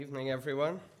Evening,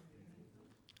 everyone.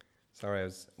 Sorry,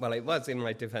 it was in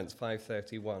my defence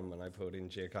 5:31 when I pulled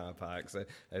into your car park, so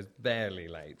I was barely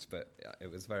late, but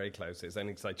it was very close. It's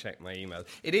only because I checked my email.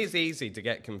 It is easy to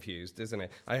get confused, isn't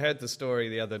it? I heard the story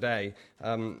the other day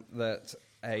that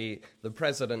the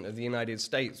President of the United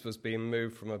States was being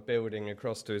moved from a building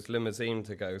across to his limousine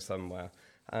to go somewhere,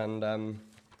 and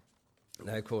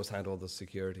they, of course, had all the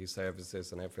security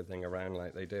services and everything around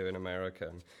like they do in America,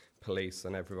 and police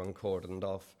and everyone cordoned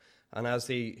off. And as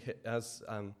the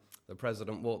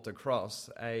president walked across,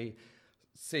 a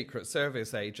Secret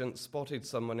Service agent spotted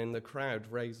someone in the crowd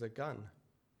raise a gun.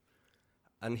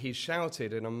 And he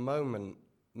shouted in a moment,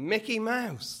 "Mickey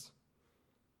Mouse!"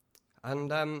 And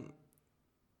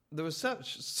there was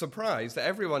such surprise that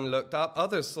everyone looked up,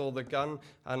 others saw the gun,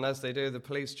 and as they do, the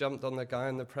police jumped on the guy,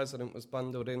 and the president was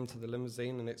bundled into the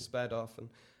limousine, and it sped off. And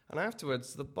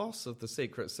afterwards, the boss of the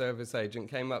Secret Service agent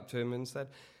came up to him and said,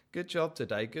 "Good job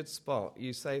today, good spot,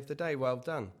 you saved the day, well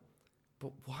done.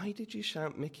 But why did you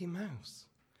shout Mickey Mouse?"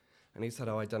 And he said,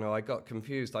 "Oh, I don't know, I got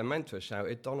confused. I meant to have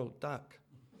shouted Donald Duck."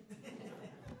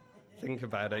 Think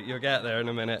about it, you'll get there in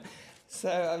a minute.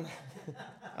 So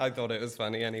I thought it was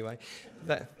funny anyway.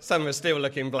 Some are still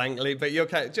looking blankly, but you'll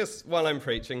just while I'm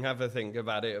preaching, have a think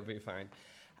about it, it'll be fine.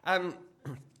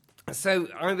 So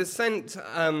I was sent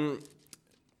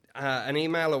an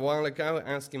email a while ago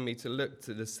asking me to look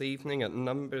to this evening at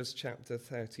Numbers chapter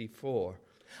 34.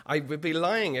 I would be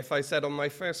lying if I said on my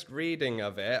first reading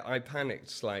of it, I panicked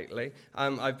slightly.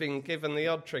 I've been given the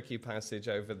odd tricky passage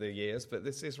over the years, but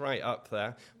this is right up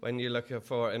there when you're looking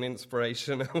for an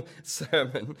inspirational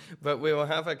sermon. But we will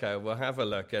have a go, we'll have a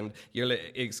look, and you'll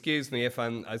excuse me if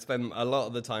I spend a lot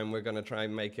of the time, we're going to try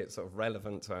and make it sort of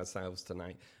relevant to ourselves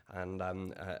tonight and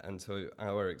to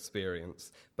our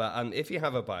experience. But if you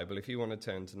have a Bible, if you want to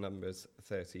turn to Numbers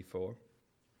 34,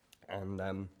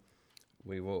 and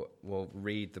we'll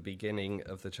read the beginning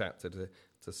of the chapter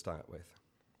to start with.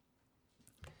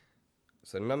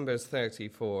 So Numbers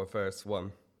 34, verse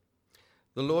 1.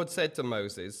 The Lord said to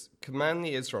Moses, "Command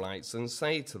the Israelites and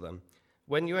say to them,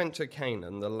 when you enter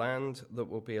Canaan, the land that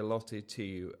will be allotted to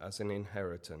you as an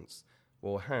inheritance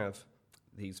will have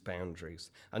these boundaries."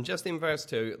 And just in verse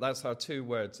 2, that's our two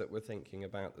words that we're thinking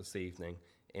about this evening: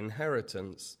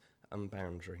 inheritance and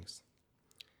boundaries.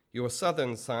 Your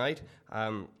southern side,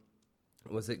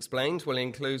 was explained, will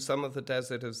include some of the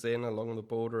desert of Zin along the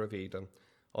border of Edom.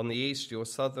 On the east, your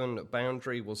southern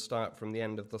boundary will start from the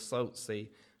end of the Salt Sea,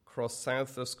 cross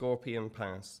south of Scorpion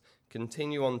Pass,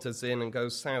 continue on to Zin and go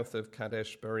south of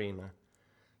Kadesh Barnea.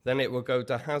 Then it will go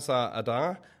to Hazar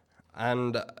Adar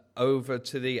and over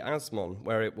to the Asmon,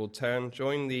 where it will turn,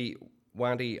 join the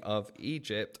Wadi of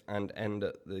Egypt and end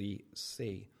at the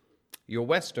sea. Your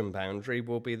western boundary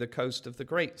will be the coast of the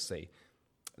Great Sea.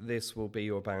 This will be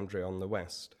your boundary on the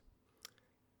west.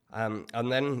 And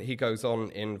then he goes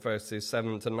on in verses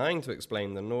 7 to 9 to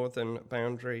explain the northern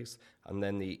boundaries and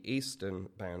then the eastern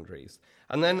boundaries.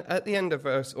 And then at the end of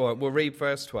we'll read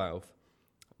verse 12.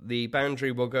 The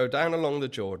boundary will go down along the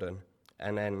Jordan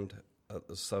and end at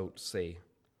the Salt Sea.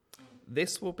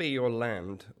 This will be your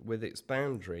land with its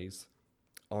boundaries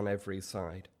on every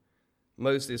side.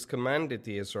 Moses commanded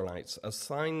the Israelites,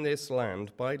 "Assign this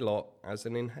land by lot as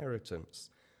an inheritance.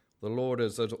 The Lord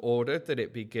has ordered that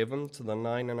it be given to the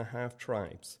 9.5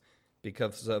 tribes,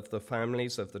 because of the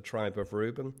families of the tribe of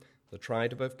Reuben, the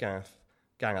tribe of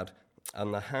Gad,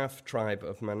 and the half-tribe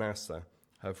of Manasseh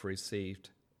have received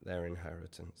their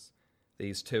inheritance."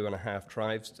 These 2.5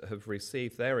 tribes have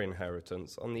received their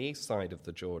inheritance on the east side of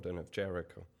the Jordan of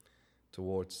Jericho,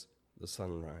 towards the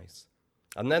sunrise.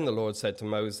 And then the Lord said to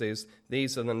Moses,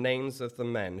 "These are the names of the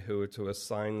men who are to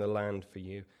assign the land for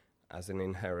you as an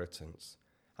inheritance."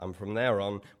 And from there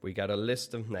on, we get a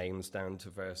list of names down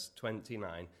to verse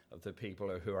 29 of the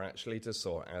people who are actually to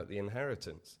sort out the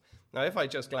inheritance. Now, if I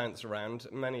just glance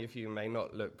around, many of you may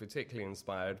not look particularly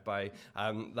inspired by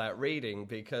that reading,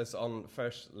 because on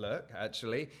first look,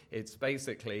 actually, it's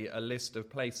basically a list of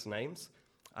place names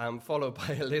followed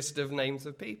by a list of names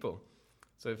of people.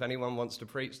 So if anyone wants to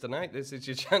preach tonight, this is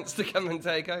your chance to come and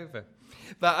take over.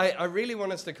 But I really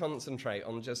want us to concentrate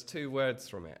on just two words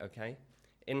from it, okay?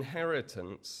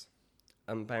 Inheritance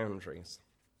and boundaries.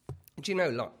 Do you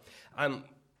know,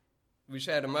 we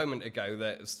shared a moment ago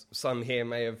that some here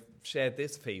may have shared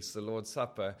this feast, the Lord's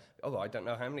Supper, I don't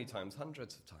know how many times,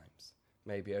 hundreds of times,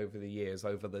 maybe over the years,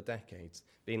 over the decades,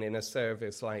 been in a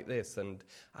service like this.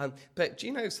 But do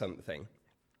you know something?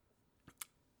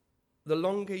 The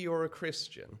longer you're a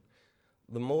Christian,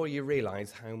 the more you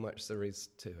realize how much there is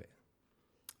to it.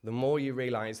 The more you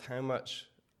realize how much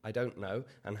I don't know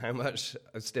and how much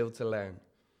is still to learn.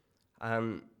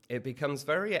 it becomes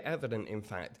very evident, in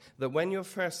fact, that when you're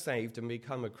first saved and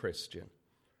become a Christian,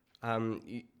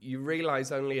 you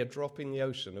realize only a drop in the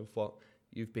ocean of what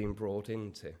you've been brought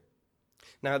into.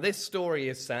 Now, this story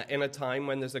is set in a time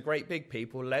when there's a great big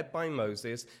people led by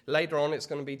Moses. Later on, it's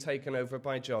going to be taken over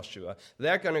by Joshua.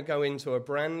 They're going to go into a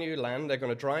brand new land. They're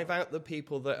going to drive out the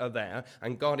people that are there,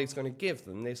 and God is going to give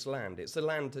them this land. It's a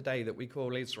land today that we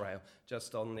call Israel,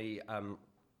 just on the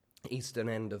eastern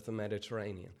end of the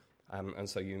Mediterranean. And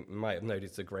so you might have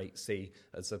noticed the Great Sea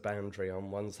as a boundary on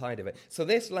one side of it. So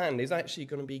this land is actually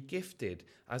going to be gifted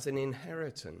as an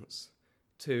inheritance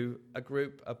to a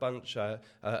group, a bunch, a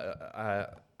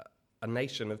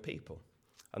nation of people.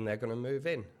 And they're going to move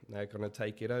in. They're going to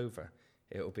take it over.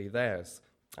 It will be theirs.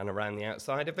 And around the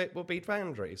outside of it will be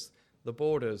boundaries, the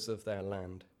borders of their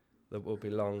land that will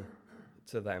belong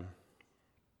to them.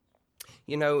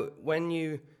 You know, when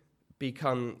you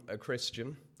become a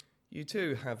Christian, you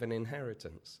too have an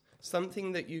inheritance.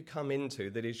 Something that you come into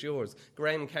that is yours.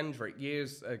 Graham Kendrick,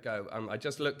 years ago, I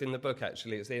just looked in the book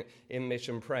actually, it's in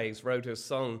Mission Praise, wrote a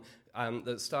song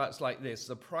that starts like this: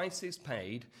 the price is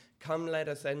paid, come let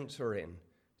us enter in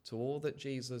to all that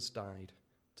Jesus died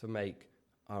to make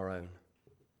our own.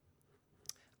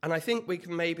 And I think we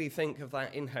can maybe think of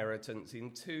that inheritance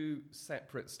in two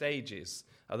separate stages,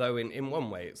 although in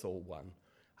one way it's all one.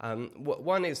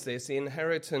 One is this, the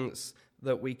inheritance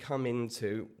that we come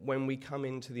into when we come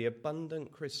into the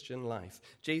abundant Christian life.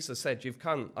 Jesus said,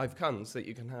 I've come so that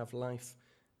you can have life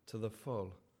to the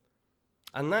full.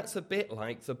 And that's a bit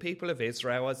like the people of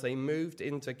Israel as they moved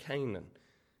into Canaan,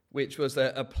 which was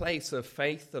a place of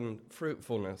faith and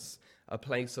fruitfulness, a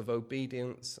place of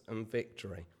obedience and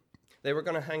victory. They were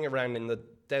going to hang around in the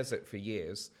desert for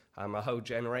years. A whole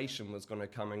generation was going to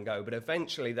come and go, but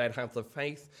eventually they'd have the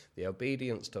faith, the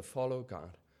obedience to follow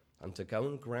God, and to go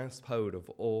and grasp hold of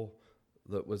all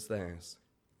that was theirs.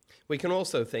 We can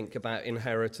also think about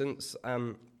inheritance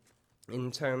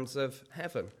in terms of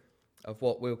heaven, of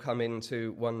what we'll come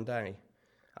into one day.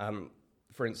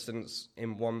 For instance,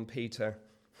 in 1 Peter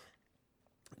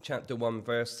chapter 1,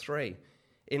 verse 3,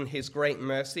 in his great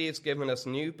mercy he has given us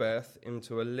new birth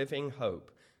into a living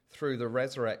hope through the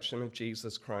resurrection of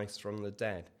Jesus Christ from the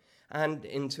dead, and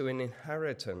into an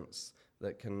inheritance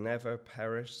that can never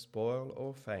perish, spoil,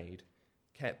 or fade,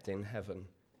 kept in heaven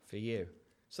for you.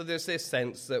 So there's this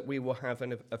sense that we will have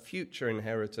a future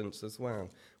inheritance as well.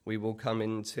 We will come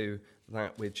into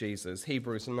that with Jesus.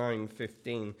 Hebrews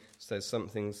 9:15 says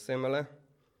something similar.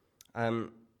 For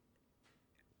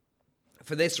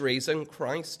this reason,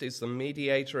 Christ is the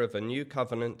mediator of a new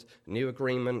covenant, new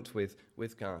agreement with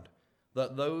God,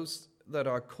 that those that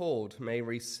are called may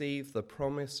receive the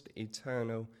promised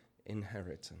eternal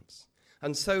inheritance.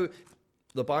 And so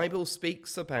the Bible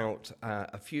speaks about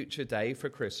a future day for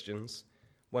Christians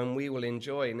when we will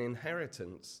enjoy an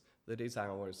inheritance that is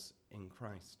ours in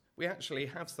Christ. We actually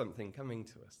have something coming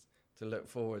to us to look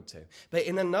forward to. But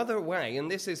in another way, and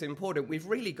this is important, we've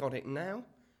really got it now.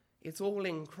 It's all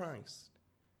in Christ.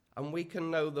 And we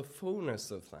can know the fullness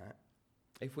of that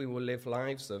if we will live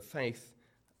lives of faith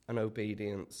and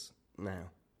obedience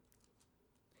now.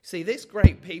 See, this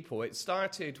great people, it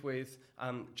started with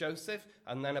Joseph,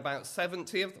 and then about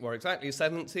 70 of them, or exactly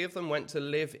 70 of them, went to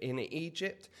live in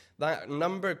Egypt. That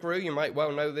number grew, you might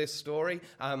well know this story,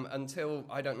 until,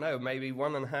 I don't know, maybe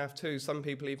 1.5, 2, some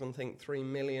people even think 3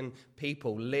 million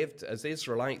people lived as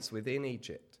Israelites within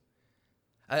Egypt.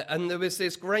 And there was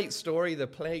this great story, the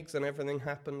plagues and everything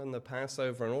happened, and the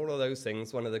Passover and all of those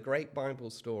things, one of the great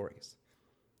Bible stories.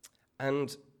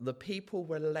 And the people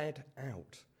were led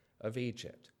out of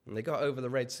Egypt. And they got over the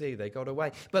Red Sea, they got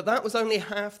away. But that was only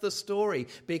half the story,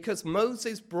 because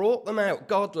Moses brought them out.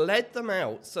 God led them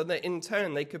out so that in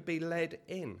turn they could be led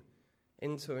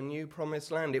into a new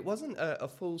promised land. It wasn't a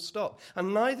full stop.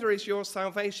 And neither is your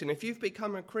salvation. If you've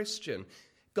become a Christian,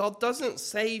 God doesn't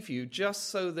save you just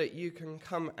so that you can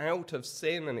come out of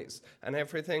sin and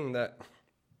everything that,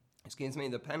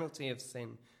 the penalty of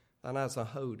sin that has a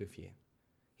hold of you.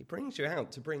 He brings you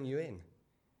out to bring you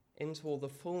into all the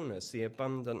fullness, the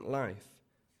abundant life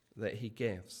that he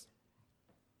gives.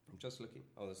 I'm just looking.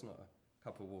 Oh, there's not a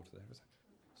cup of water there, is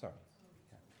there?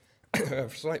 Sorry. A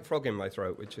slight frog in my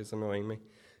throat, which is annoying me.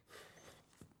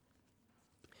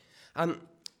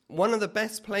 One of the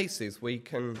best places we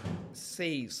can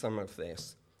see some of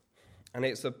this, and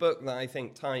it's a book that I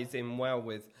think ties in well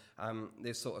with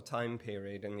this sort of time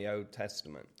period in the Old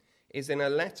Testament, is in a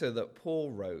letter that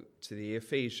Paul wrote to the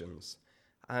Ephesians.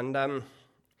 And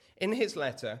in his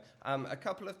letter, a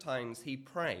couple of times he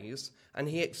prays and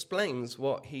he explains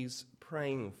what he's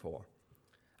praying for.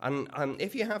 And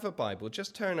if you have a Bible,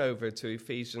 just turn over to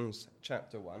Ephesians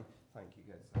chapter 1. Thank you,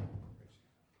 guys.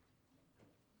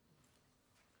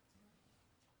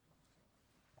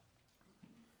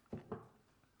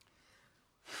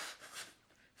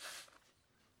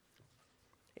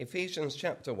 Ephesians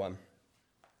chapter 1.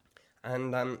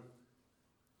 And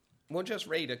we'll just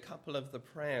read a couple of the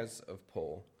prayers of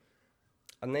Paul.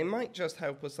 And they might just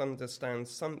help us understand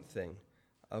something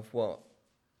of what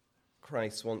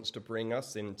Christ wants to bring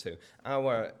us into,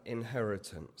 our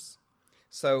inheritance.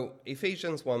 So,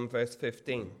 Ephesians 1, verse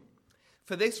 15.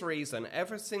 For this reason,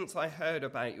 ever since I heard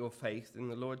about your faith in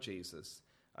the Lord Jesus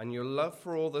and your love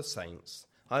for all the saints,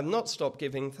 I have not stopped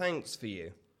giving thanks for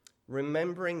you,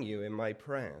 remembering you in my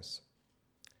prayers.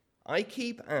 I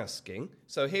keep asking,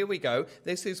 so here we go,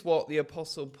 this is what the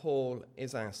Apostle Paul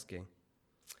is asking,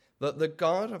 that the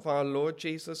God of our Lord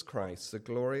Jesus Christ, the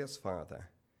glorious Father,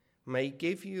 may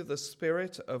give you the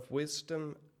spirit of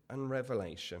wisdom and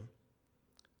revelation,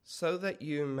 so that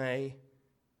you may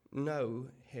know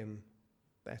him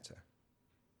better.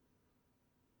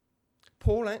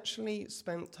 Paul actually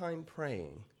spent time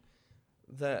praying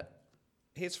that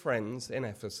his friends in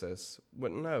Ephesus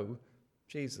would know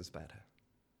Jesus better.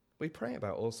 We pray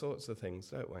about all sorts of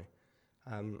things, don't we?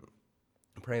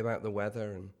 Pray about the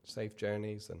weather and safe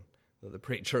journeys, and that the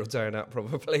preacher will turn up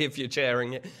probably if you're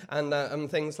chairing it, and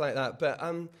things like that. But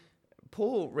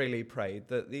Paul really prayed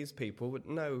that these people would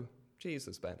know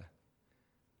Jesus better.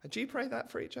 Do you pray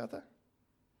that for each other?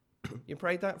 You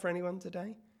prayed that for anyone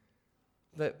today?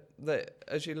 That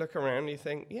as you look around, you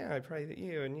think, yeah, I pray that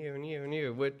you and you and you and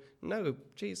you would know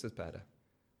Jesus better,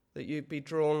 that you'd be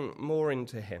drawn more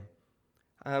into him.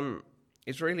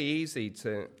 It's really easy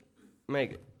to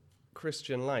make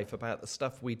Christian life about the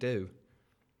stuff we do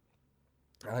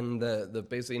and the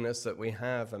busyness that we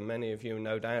have, and many of you,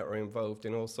 no doubt, are involved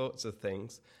in all sorts of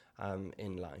things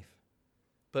in life.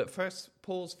 But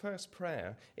Paul's first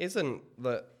prayer isn't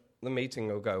that the meeting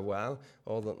will go well,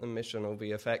 or that the mission will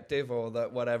be effective, or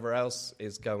that whatever else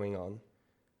is going on.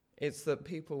 It's that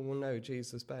people will know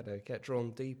Jesus better, get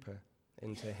drawn deeper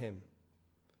into him.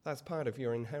 That's part of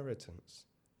your inheritance,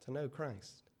 to know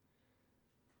Christ,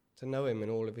 to know him in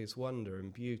all of his wonder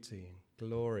and beauty and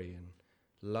glory and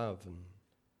love, and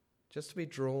just to be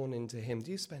drawn into him.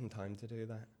 Do you spend time to do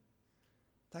that?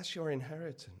 That's your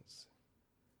inheritance.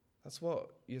 That's what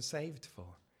you're saved for.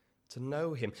 To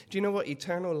know him. Do you know what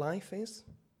eternal life is?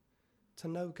 To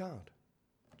know God.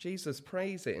 Jesus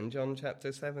prays it in John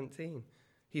chapter 17.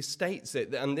 He states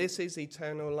it, and this is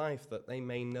eternal life, that they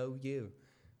may know you,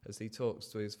 as he talks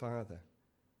to his Father.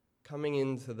 Coming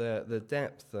into the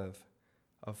depth of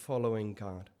following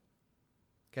God.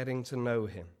 Getting to know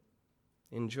him.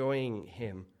 Enjoying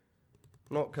him.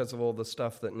 Not because of all the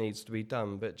stuff that needs to be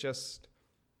done, but just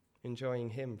enjoying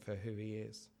him for who he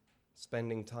is.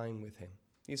 Spending time with him.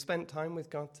 You spent time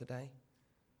with God today,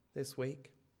 this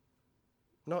week?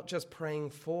 Not just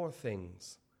praying for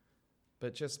things,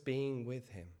 but just being with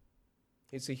him.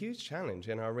 It's a huge challenge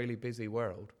in our really busy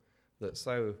world that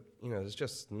there's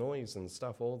just noise and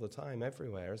stuff all the time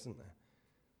everywhere, isn't there?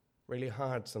 Really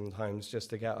hard sometimes just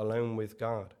to get alone with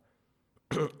God.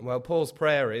 Well, Paul's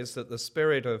prayer is that the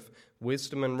spirit of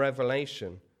wisdom and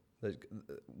revelation that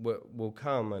will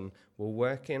come and will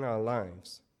work in our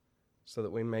lives, so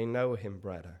that we may know him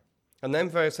better. And then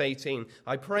verse 18,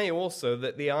 I pray also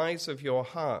that the eyes of your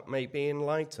heart may be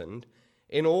enlightened,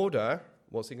 in order,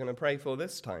 what's he going to pray for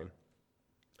this time?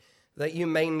 That you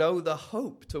may know the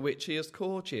hope to which he has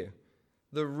called you,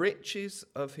 the riches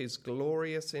of his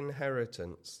glorious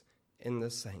inheritance in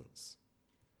the saints.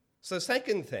 So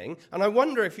second thing, and I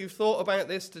wonder if you've thought about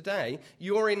this today,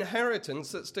 your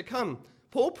inheritance that's to come.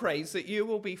 Paul prays that you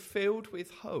will be filled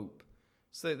with hope,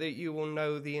 so that you will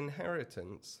know the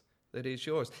inheritance that is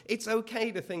yours. It's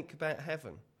okay to think about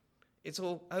heaven. It's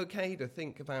all okay to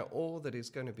think about all that is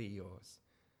going to be yours.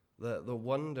 The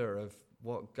wonder of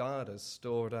what God has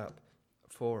stored up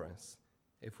for us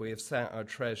if we have set our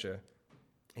treasure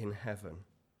in heaven.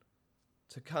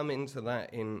 To come into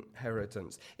that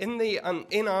inheritance.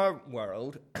 In our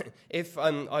world, if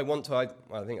I want to,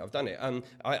 I think I've done it,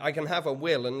 I can have a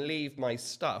will and leave my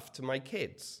stuff to my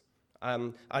kids.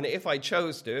 And if I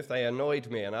chose to, if they annoyed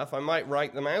me enough, I might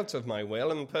write them out of my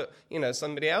will and put,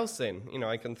 somebody else in.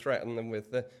 I can threaten them with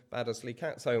the Baddesley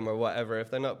Cats Home or whatever if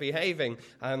they're not behaving,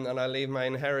 and I leave my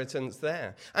inheritance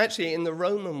there. Actually, in the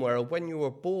Roman world, when you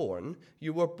were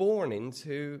born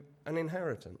into an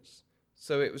inheritance.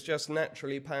 So it was just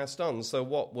naturally passed on. So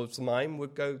what was mine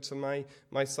would go to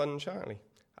my son Charlie,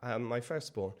 my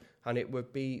firstborn, and it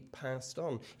would be passed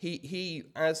on. He,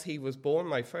 as he was born,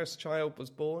 my first child was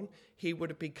born, he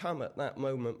would have become at that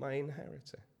moment my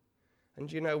inheritor.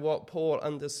 And you know what? Paul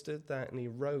understood that, and he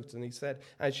wrote, and he said,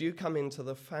 as you come into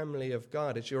the family of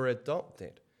God, as you're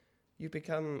adopted, you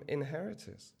become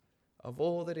inheritors of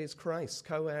all that is Christ,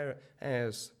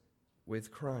 co-heirs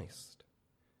with Christ.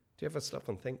 Do you ever stop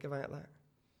and think about that?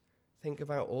 Think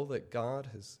about all that God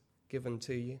has given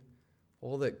to you,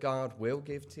 all that God will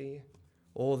give to you,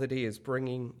 all that he is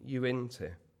bringing you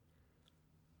into.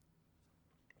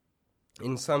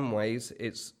 In some ways,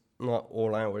 it's not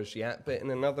all ours yet, but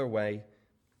in another way,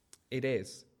 it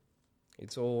is.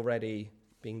 It's already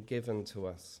been given to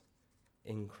us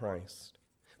in Christ.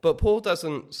 But Paul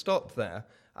doesn't stop there,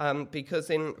 because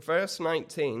in verse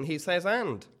 19, he says,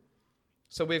 and.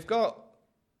 So we've got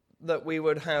that we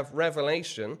would have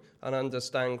revelation and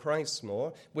understand Christ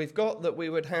more. We've got that we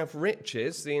would have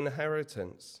riches, the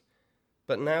inheritance.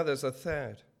 But now there's a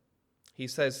third. He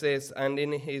says this, and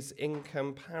in his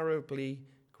incomparably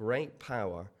great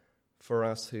power for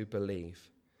us who believe.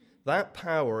 That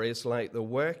power is like the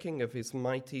working of his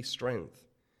mighty strength.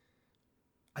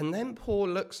 And then Paul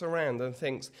looks around and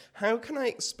thinks, how can I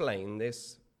explain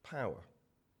this power?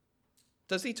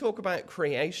 Does he talk about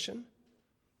creation?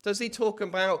 Does he talk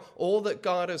about all that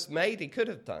God has made? He could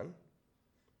have done.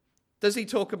 Does he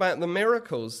talk about the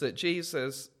miracles that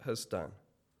Jesus has done?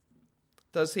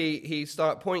 Does he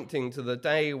start pointing to the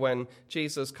day when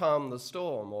Jesus calmed the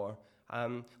storm?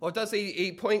 Or does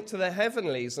he point to the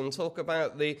heavenlies and talk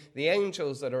about the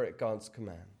angels that are at God's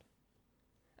command?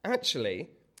 Actually,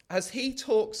 as he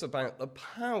talks about the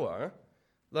power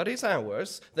that is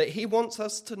ours, that he wants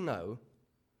us to know,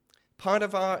 part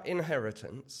of our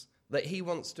inheritance, that he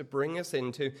wants to bring us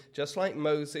into, just like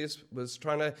Moses was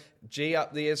trying to gee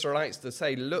up the Israelites to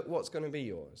say, look what's going to be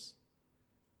yours.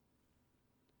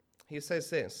 He says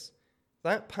this,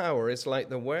 that power is like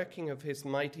the working of his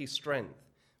mighty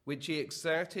strength, which he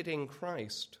exerted in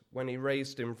Christ when he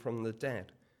raised him from the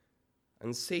dead,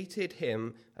 and seated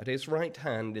him at his right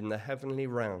hand in the heavenly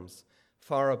realms,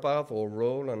 far above all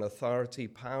rule and authority,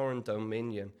 power and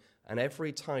dominion, and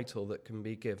every title that can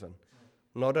be given,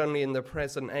 not only in the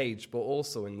present age, but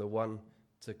also in the one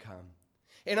to come.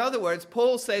 In other words,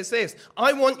 Paul says this,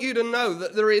 I want you to know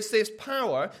that there is this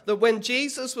power that when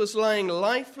Jesus was lying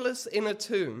lifeless in a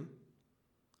tomb,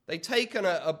 they'd taken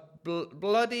a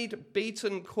bloodied,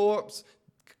 beaten corpse,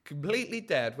 completely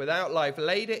dead, without life,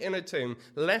 laid it in a tomb,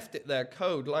 left it there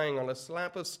cold, lying on a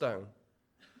slab of stone.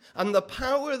 And the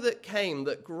power that came,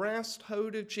 that grasped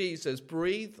hold of Jesus,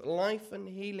 breathed life and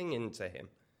healing into him,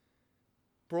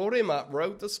 brought him up,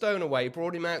 rolled the stone away,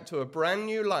 brought him out to a brand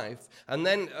new life, and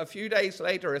then a few days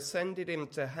later ascended him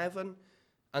to heaven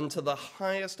and to the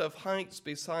highest of heights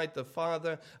beside the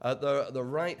Father at the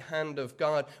right hand of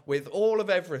God, with all of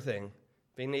everything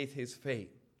beneath his feet.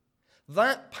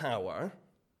 That power,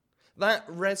 that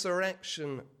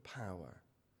resurrection power,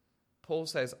 Paul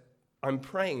says, I'm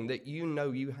praying that you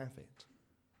know you have it.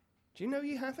 Do you know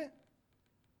you have it?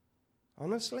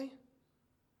 Honestly?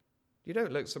 You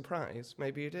don't look surprised.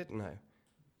 Maybe you didn't know.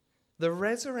 The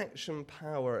resurrection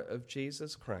power of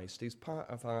Jesus Christ is part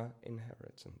of our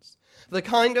inheritance. The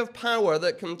kind of power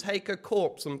that can take a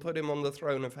corpse and put him on the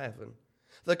throne of heaven.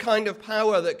 The kind of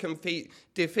power that can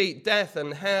defeat death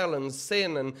and hell and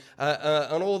sin and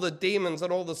all the demons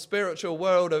and all the spiritual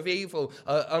world of evil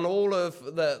and all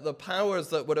of the powers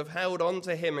that would have held on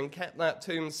to him and kept that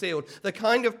tomb sealed. The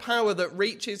kind of power that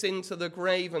reaches into the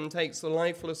grave and takes the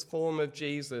lifeless form of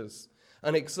Jesus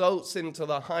and exalts him to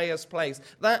the highest place.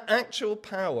 That actual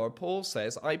power, Paul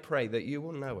says, I pray that you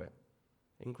will know it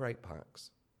in Great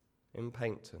Parks, in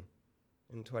Paynton,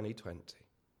 in 2020.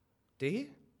 Do you?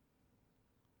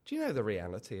 Do you know the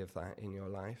reality of that in your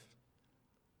life?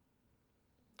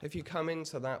 If you come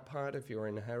into that part of your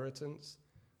inheritance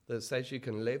that says you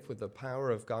can live with the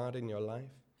power of God in your life,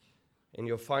 in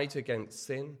your fight against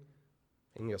sin,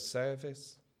 in your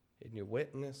service, in your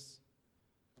witness,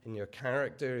 in your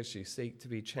character as you seek to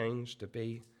be changed to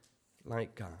be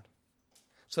like God.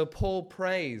 So Paul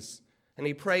prays, and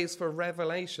he prays for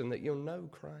revelation that you'll know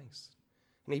Christ.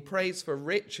 And he prays for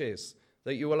riches,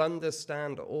 that you will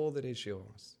understand all that is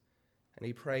yours. And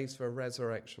he prays for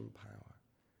resurrection power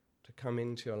to come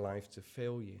into your life to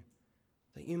fill you,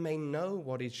 that you may know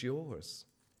what is yours.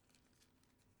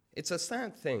 It's a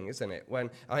sad thing, isn't it? When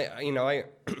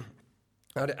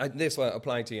this won't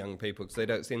apply to young people because they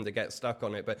don't seem to get stuck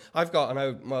on it, but I've got an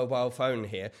old mobile phone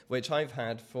here, which I've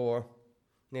had for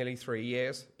nearly 3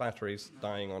 years. Battery's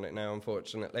dying on it now,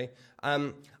 unfortunately.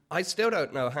 I still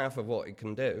don't know half of what it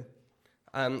can do.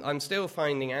 I'm still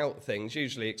finding out things,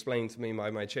 usually explained to me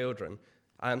by my children,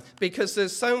 Because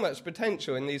there's so much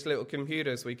potential in these little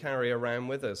computers we carry around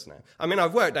with us now. I mean,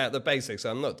 I've worked out the basics,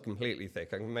 so I'm not completely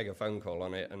thick. I can make a phone call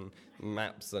on it and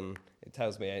maps, and it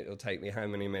tells me it'll take me how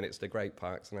many minutes to Great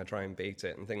Parks, and I try and beat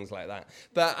it and things like that.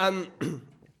 But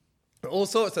all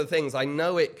sorts of things I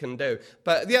know it can do.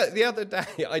 But the other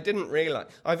day, I didn't realise.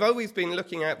 I've always been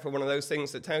looking out for one of those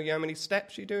things that tell you how many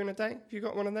steps you do in a day. Have you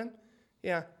got one of them?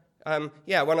 Yeah.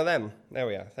 One of them. There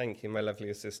we are. Thank you, my lovely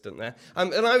assistant there.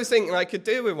 And I was thinking I could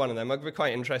do with one of them. I'd be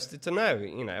quite interested to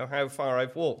know, how far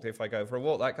I've walked if I go for a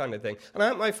walk, that kind of thing. And I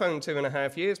had my phone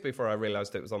 2.5 years before I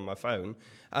realised it was on my phone.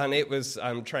 And it was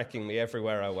tracking me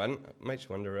everywhere I went. It makes you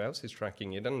wonder who else is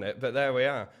tracking you, doesn't it? But there we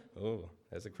are. Oh,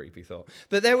 there's a creepy thought.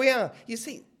 But there we are. You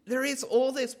see, there is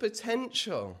all this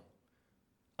potential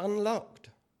unlocked.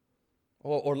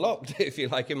 Or locked, if you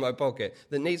like, in my pocket,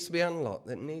 that needs to be unlocked,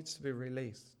 that needs to be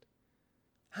released.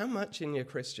 How much in your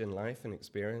Christian life and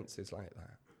experience is like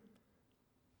that?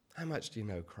 How much do you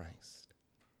know Christ?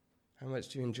 How much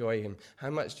do you enjoy him?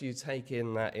 How much do you take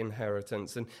in that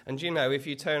inheritance? And if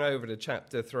you turn over to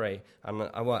chapter 3, and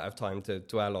I won't have time to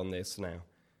dwell on this now,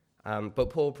 but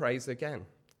Paul prays again.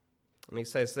 And he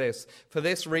says this, "For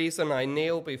this reason I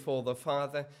kneel before the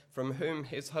Father, from whom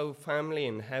his whole family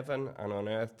in heaven and on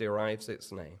earth derives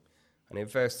its name." And in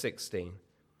verse 16,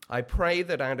 "I pray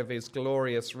that out of his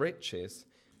glorious riches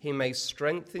he may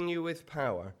strengthen you with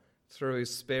power through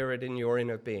his Spirit in your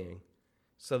inner being,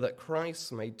 so that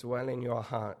Christ may dwell in your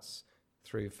hearts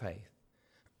through faith.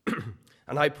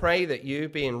 And I pray that you,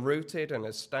 being rooted and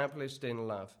established in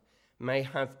love, may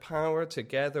have power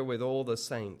together with all the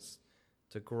saints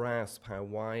to grasp how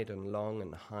wide and long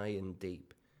and high and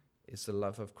deep is the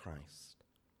love of Christ,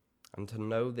 and to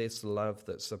know this love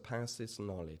that surpasses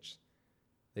knowledge,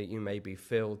 that you may be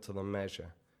filled to the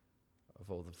measure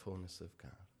of all the fullness of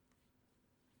God."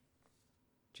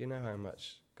 Do you know how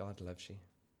much God loves you?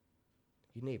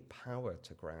 You need power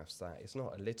to grasp that. It's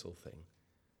not a little thing.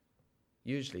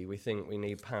 Usually we think we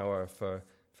need power for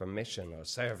mission or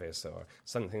service or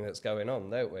something that's going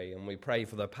on, don't we? And we pray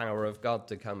for the power of God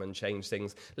to come and change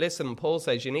things. Listen, Paul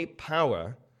says you need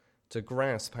power to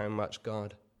grasp how much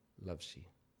God loves you.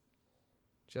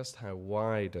 Just how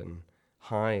wide and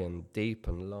high and deep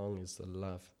and long is the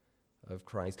love of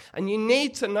Christ. And you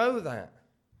need to know that.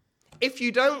 If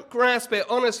you don't grasp it,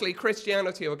 honestly,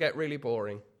 Christianity will get really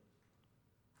boring.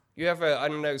 You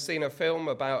ever, seen a film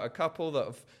about a couple that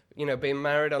have, been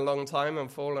married a long time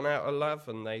and fallen out of love,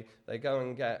 and they go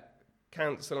and get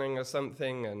counselling or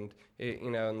something, and,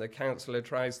 and the counsellor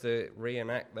tries to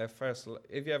reenact their first...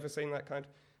 Have you ever seen that kind?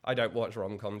 I don't watch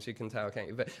rom-coms, you can tell, can't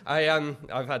you? But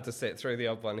I've had to sit through the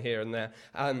odd one here and there.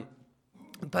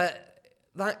 But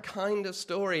that kind of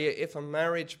story, if a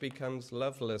marriage becomes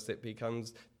loveless, it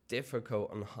becomes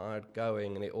difficult and hard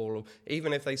going, and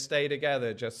even if they stay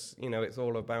together, just it's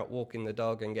all about walking the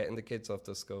dog and getting the kids off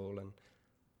to school,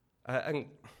 and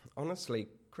honestly,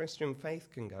 Christian faith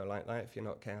can go like that if you're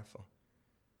not careful.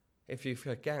 If you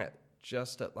forget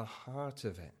just at the heart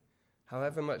of it,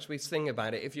 however much we sing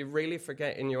about it, if you really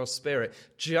forget in your spirit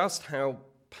just how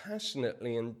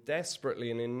passionately and desperately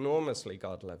and enormously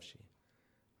God loves you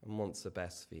and wants the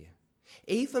best for you.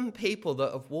 Even people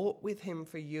that have walked with him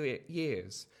for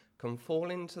years can fall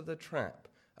into the trap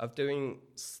of doing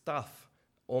stuff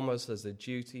almost as a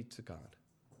duty to God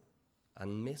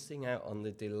and missing out on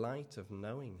the delight of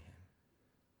knowing him.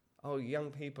 Oh, young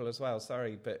people as well,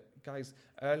 sorry, but guys,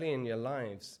 early in your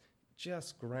lives,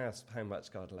 just grasp how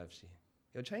much God loves you.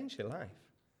 It'll change your life.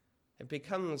 It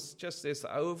becomes just this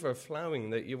overflowing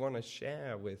that you want to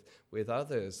share with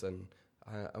others and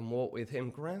walk with him.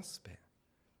 Grasp it.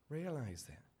 Realize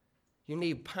it. You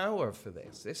need power for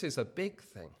this. This is a big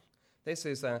thing. This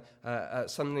is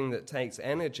something that takes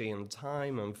energy and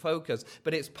time and focus,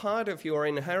 but it's part of your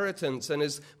inheritance. And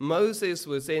as Moses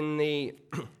was in the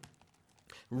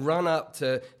run up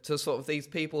to sort of these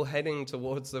people heading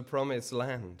towards the promised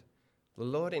land, the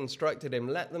Lord instructed him,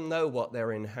 let them know what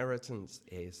their inheritance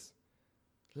is.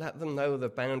 Let them know the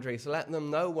boundaries. Let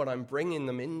them know what I'm bringing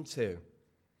them into.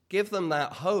 Give them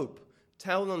that hope.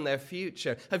 Tell them their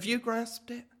future. Have you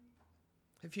grasped it?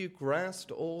 Have you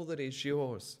grasped all that is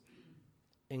yours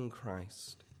in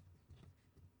Christ?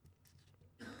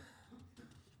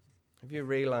 Have you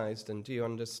realized and do you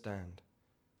understand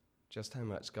just how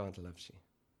much God loves you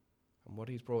and what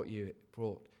he's brought you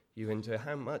into,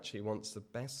 how much he wants the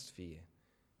best for you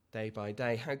day by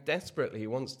day, how desperately he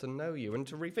wants to know you and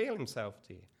to reveal himself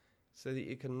to you so that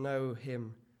you can know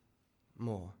him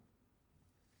more?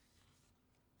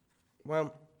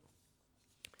 Well,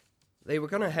 they were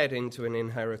going to head into an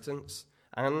inheritance,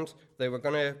 and they were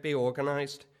going to be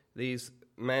organized, these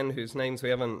men whose names we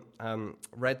haven't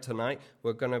read tonight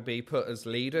were going to be put as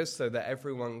leaders so that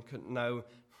everyone could know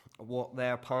what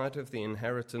their part of the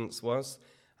inheritance was.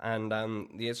 And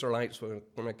the Israelites were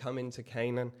going to come into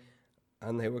Canaan,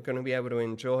 and they were going to be able to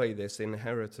enjoy this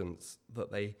inheritance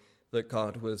that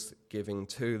God was giving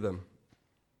to them.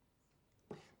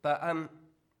 But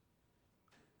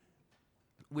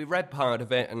we read part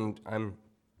of it, and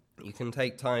you can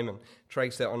take time and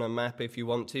trace it on a map if you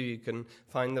want to. You can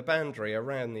find the boundary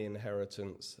around the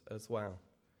inheritance as well.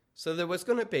 So there was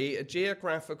going to be a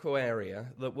geographical area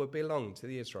that would belong to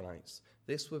the Israelites.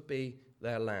 This would be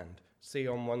their land. Sea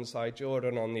on one side,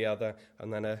 Jordan on the other,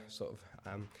 and then a sort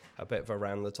of a bit of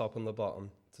around the top and the bottom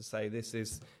to say this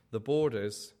is the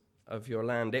borders of your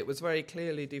land. It was very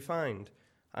clearly defined,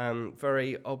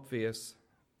 very obvious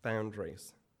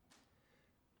boundaries.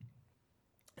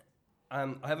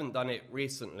 I haven't done it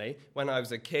recently. When I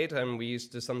was a kid and we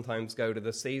used to sometimes go to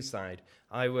the seaside,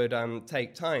 I would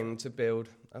take time to build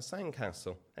a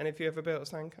sandcastle. Any of you ever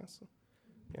built a sandcastle?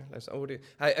 Yeah, let's all do.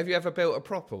 Have you ever built a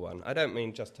proper one? I don't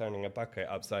mean just turning a bucket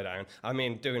upside down. I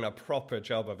mean doing a proper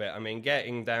job of it. I mean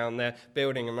getting down there,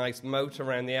 building a nice moat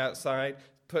around the outside,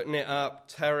 putting it up,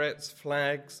 turrets,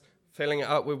 flags, filling it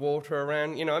up with water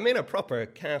around. I mean a proper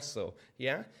castle,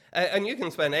 yeah? And you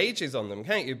can spend ages on them,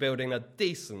 can't you, building a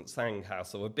decent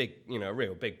sandcastle, a big,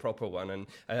 real big proper one.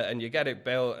 And you get it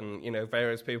built and,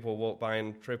 various people walk by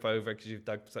and trip over because you've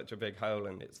dug such a big hole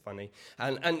and it's funny.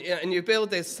 And you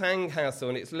build this sandcastle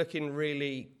and it's looking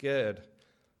really good.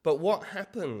 But what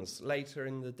happens later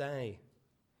in the day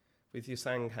with your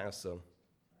sandcastle?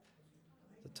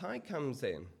 The tide comes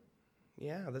in.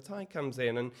 Yeah, the tide comes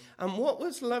in. And what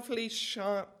was lovely,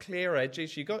 sharp, clear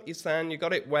edges? You got your sand, you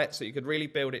got it wet so you could really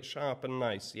build it sharp and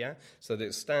nice, yeah? So that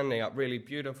it's standing up, really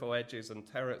beautiful edges and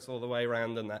turrets all the way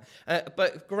around and that.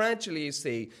 But gradually, you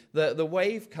see, the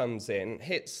wave comes in,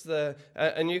 hits the...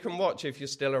 and you can watch if you're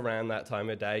still around that time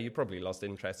of day. You probably lost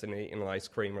interest in eating ice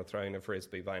cream or throwing a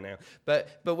frisbee by now. But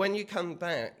when you come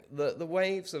back, the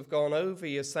waves have gone over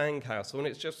your sandcastle and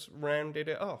it's just rounded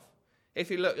it off. If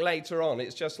you look later on,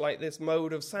 it's just like this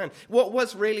mound of sand. What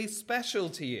was really special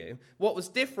to you, what was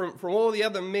different from all the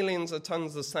other millions of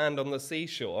tons of sand on the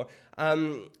seashore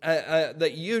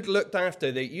that you'd looked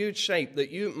after, that you'd shaped, that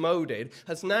you molded,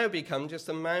 has now become just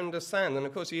a mound of sand. And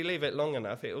of course, you leave it long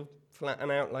enough, it'll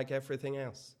flatten out like everything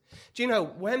else. Do you know,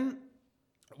 when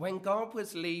God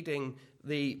was leading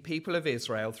the people of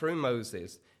Israel through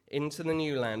Moses into the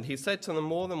new land, he said to them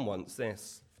more than once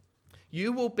this: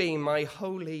 "You will be my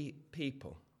holy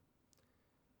people.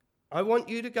 I want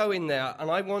you to go in there and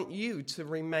I want you to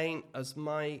remain as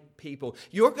my people.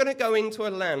 You're going to go into a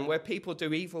land where people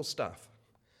do evil stuff.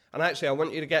 And actually, I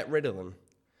want you to get rid of them.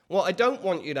 What I don't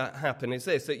want you to happen is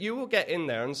this, that you will get in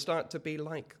there and start to be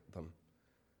like them.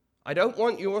 I don't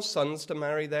want your sons to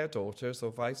marry their daughters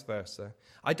or vice versa.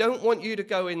 I don't want you to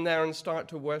go in there and start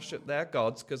to worship their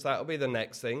gods, because that'll be the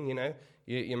next thing,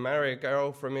 You marry a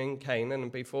girl from in Canaan,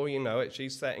 and before you know it,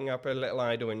 she's setting up a little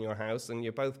idol in your house, and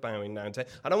you're both bowing down to it.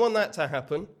 I don't want that to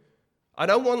happen. I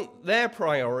don't want their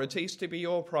priorities to be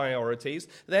your priorities,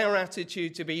 their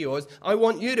attitude to be yours. I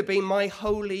want you to be my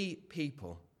holy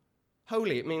people.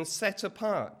 Holy, it means set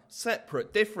apart,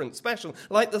 separate, different, special.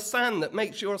 Like the sand that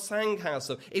makes your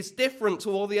sandcastle. It's different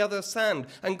to all the other sand.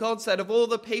 And God said, of all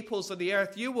the peoples of the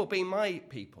earth, you will be my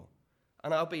people,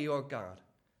 and I'll be your God.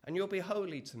 And you'll be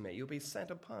holy to me. You'll be set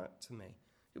apart to me.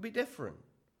 You'll be different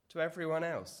to everyone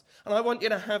else. And I want you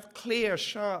to have clear,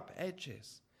 sharp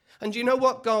edges. And you know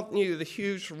what God knew the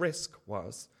huge risk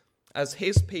was as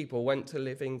his people went to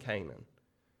live in Canaan?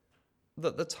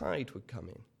 That the tide would come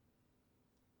in.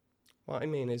 What I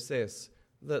mean is this,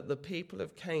 that the people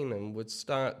of Canaan would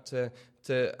start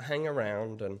to hang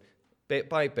around and bit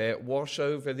by bit wash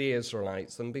over the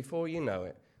Israelites. And before you know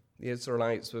it, the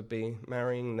Israelites would be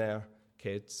marrying their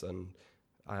kids and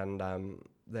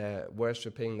they're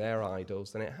worshipping their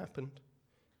idols. And it happened.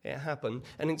 It happened.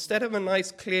 And instead of a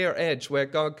nice clear edge where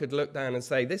God could look down and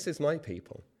say, this is my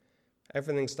people,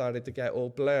 everything started to get all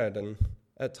blurred. And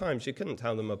at times you couldn't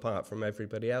tell them apart from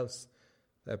everybody else.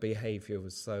 Their behavior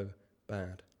was so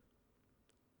bad.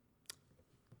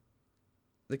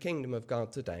 The kingdom of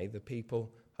God today, the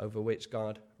people over which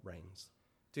God reigns,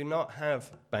 do not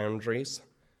have boundaries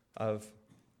of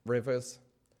rivers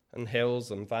and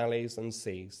hills and valleys and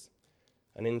seas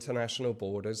and international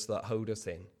borders that hold us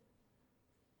in.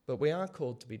 But we are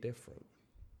called to be different.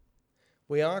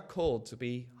 We are called to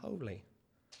be holy,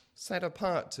 set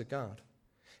apart to God.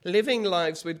 Living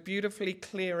lives with beautifully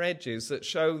clear edges that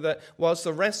show that whilst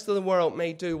the rest of the world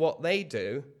may do what they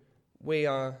do, we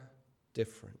are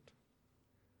different.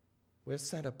 We're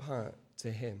set apart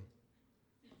to him.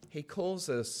 he calls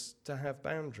us to have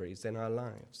boundaries in our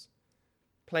lives,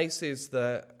 places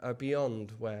that are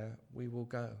beyond where we will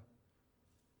go.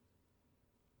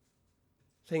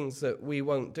 Things that we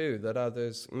won't do that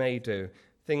others may do,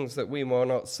 things that we will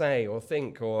not say or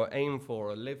think or aim for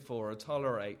or live for or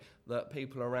tolerate that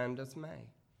people around us may.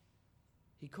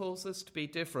 He calls us to be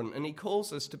different, and he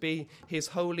calls us to be his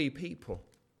holy people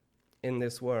in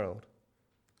this world,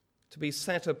 to be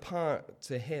set apart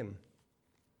to him,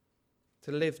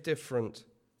 to live different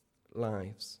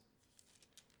lives.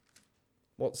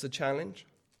 What's the challenge?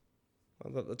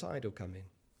 Well, that the tide will come in.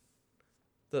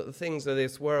 That the things of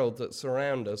this world that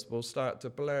surround us will start to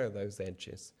blur those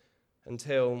edges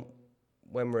until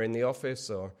when we're in the office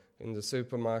or in the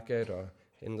supermarket or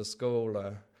in the school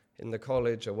or in the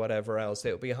college or whatever else,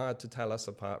 it'll be hard to tell us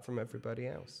apart from everybody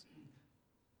else.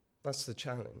 That's the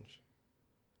challenge.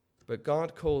 But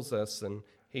God calls us, and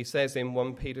he says in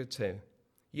 1 Peter 2,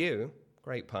 you,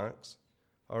 Great Parks,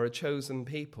 are a chosen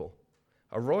people,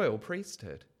 a royal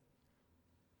priesthood,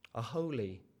 a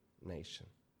holy nation,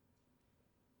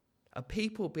 a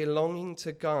people belonging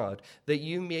to God, that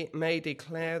you may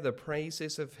declare the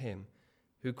praises of him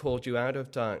who called you out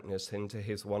of darkness into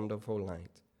his wonderful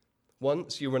light.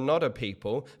 Once you were not a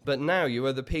people, but now you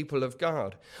are the people of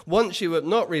God. Once you have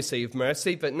not received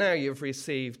mercy, but now you've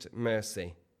received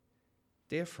mercy.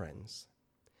 Dear friends,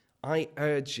 I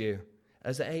urge you,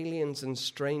 as aliens and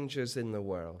strangers in the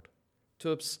world,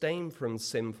 to abstain from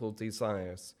sinful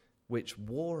desires which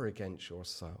war against your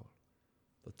soul,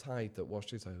 the tide that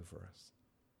washes over us.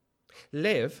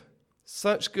 Live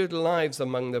such good lives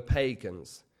among the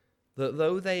pagans that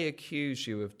though they accuse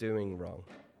you of doing wrong,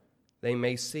 they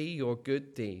may see your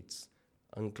good deeds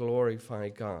and glorify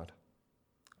God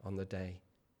on the day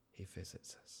he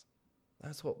visits us.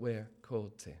 That's what we're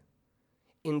called to.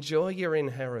 Enjoy your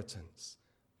inheritance,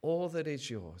 all that is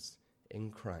yours in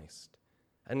Christ,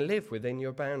 and live within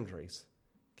your boundaries.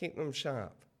 Keep them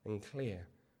sharp and clear.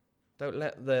 Don't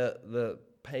let the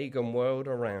pagan world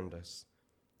around us,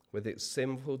 with its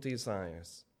sinful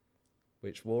desires,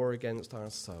 which war against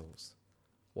our souls,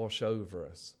 wash over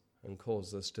us and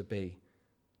cause us to be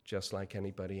just like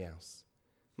anybody else.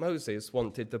 Moses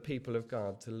wanted the people of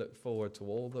God to look forward to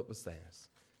all that was theirs,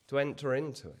 to enter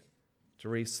into it, to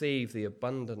receive the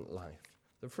abundant life,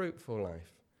 the fruitful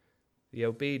life, the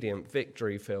obedient,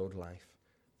 victory-filled life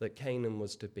that Canaan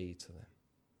was to be to them.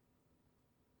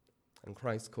 And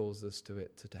Christ calls us to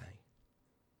it today.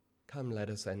 Come, let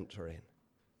us enter in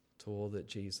to all that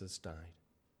Jesus died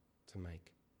to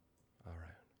make our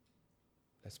own.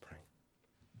 Let's pray.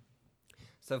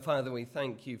 So, Father, we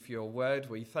thank you for your word.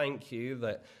 We thank you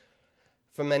that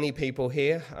for many people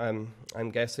here,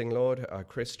 I'm guessing, Lord, are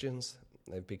Christians.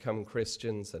 They've become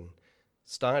Christians and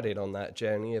started on that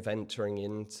journey of entering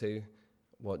into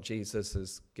what Jesus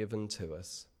has given to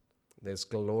us, this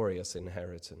glorious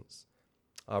inheritance.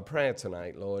 Our prayer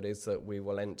tonight, Lord, is that we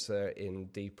will enter in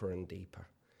deeper and deeper,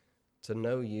 to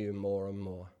know you more and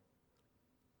more,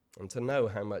 and to know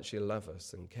how much you love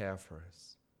us and care for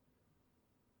us,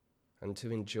 and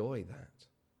to enjoy that,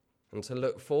 and to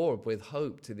look forward with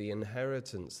hope to the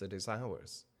inheritance that is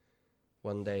ours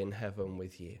one day in heaven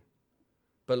with you.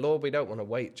 But Lord, we don't want to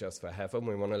wait just for heaven.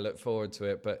 We want to look forward to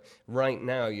it. But right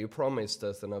now, you promised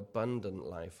us an abundant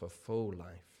life, a full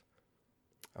life.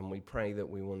 And we pray that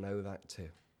we will know that too,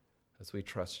 as we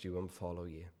trust you and follow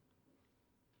you.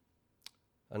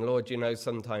 And Lord, you know,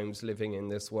 sometimes living in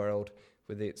this world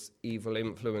with its evil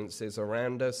influences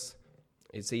around us,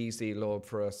 it's easy, Lord,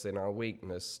 for us in our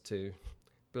weakness to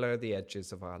blur the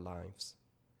edges of our lives.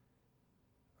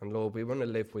 And Lord, we want to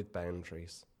live with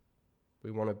boundaries. We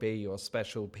want to be your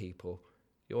special people,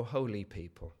 your holy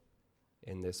people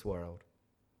in this world.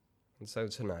 And so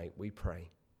tonight we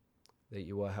pray that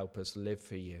you will help us live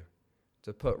for you,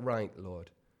 to put right,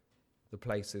 Lord, the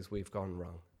places we've gone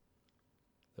wrong,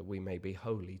 that we may be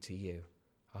holy to you,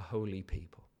 a holy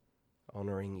people,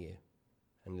 honoring you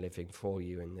and living for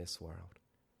you in this world.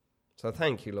 So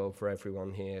thank you, Lord, for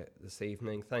everyone here this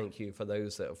evening. Thank you for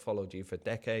those that have followed you for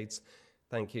decades.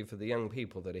 Thank you for the young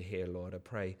people that are here, Lord. I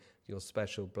pray your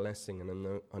special blessing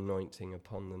and anointing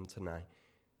upon them tonight.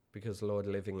 Because, Lord,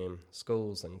 living in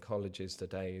schools and colleges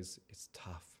today is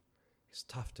tough. It's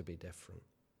tough to be different.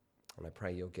 And I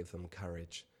pray you'll give them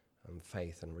courage and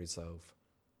faith and resolve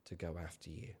to go after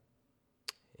you.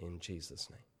 In Jesus'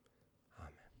 name.